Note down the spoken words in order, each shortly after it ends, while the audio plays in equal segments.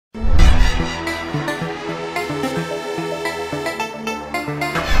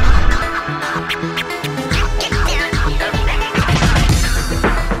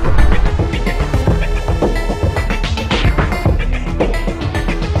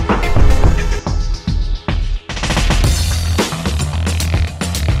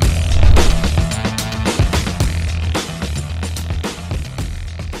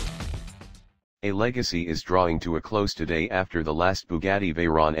legacy is drawing to a close today after the last Bugatti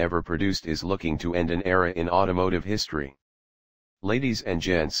Veyron ever produced is looking to end an era in automotive history. Ladies and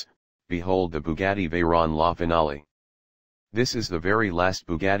gents, behold the Bugatti Veyron La Finale. This is the very last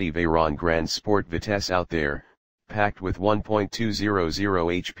Bugatti Veyron Grand Sport Vitesse out there, packed with 1.200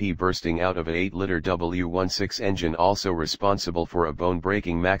 HP bursting out of an 8-liter W16 engine, also responsible for a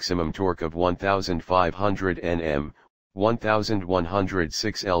bone-breaking maximum torque of 1500 Nm,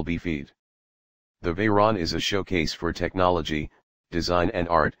 1106 lb-ft. The Veyron is a showcase for technology, design and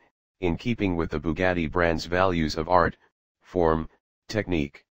art, in keeping with the Bugatti brand's values of art, form,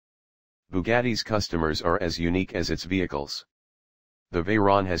 technique. Bugatti's customers are as unique as its vehicles. The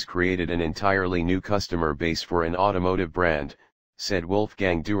Veyron has created an entirely new customer base for an automotive brand, said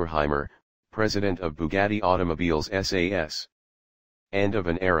Wolfgang Duerheimer, president of Bugatti Automobiles SAS. End of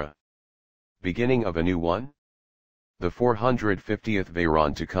an era. Beginning of a new one? The 450th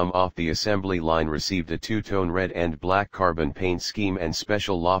Veyron to come off the assembly line received a two-tone red and black carbon paint scheme and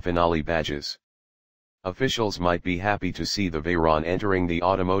special La Finale badges. Officials might be happy to see the Veyron entering the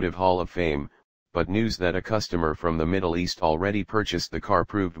Automotive Hall of Fame, but news that a customer from the Middle East already purchased the car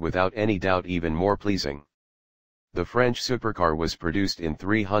proved without any doubt even more pleasing. The French supercar was produced in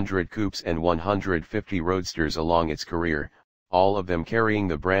 300 coupes and 150 roadsters along its career, all of them carrying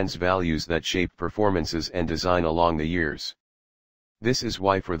the brand's values that shaped performances and design along the years. This is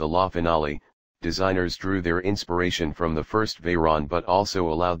why for the La Finale, designers drew their inspiration from the first Veyron but also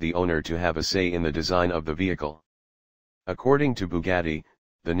allowed the owner to have a say in the design of the vehicle. According to Bugatti,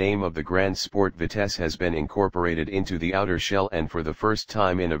 the name of the Grand Sport Vitesse has been incorporated into the outer shell, and for the first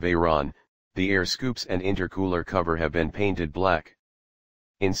time in a Veyron, the air scoops and intercooler cover have been painted black.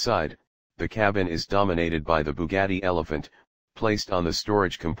 Inside, the cabin is dominated by the Bugatti elephant, placed on the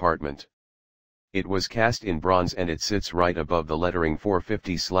storage compartment. It was cast in bronze and it sits right above the lettering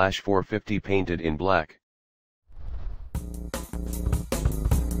 450/450 painted in black.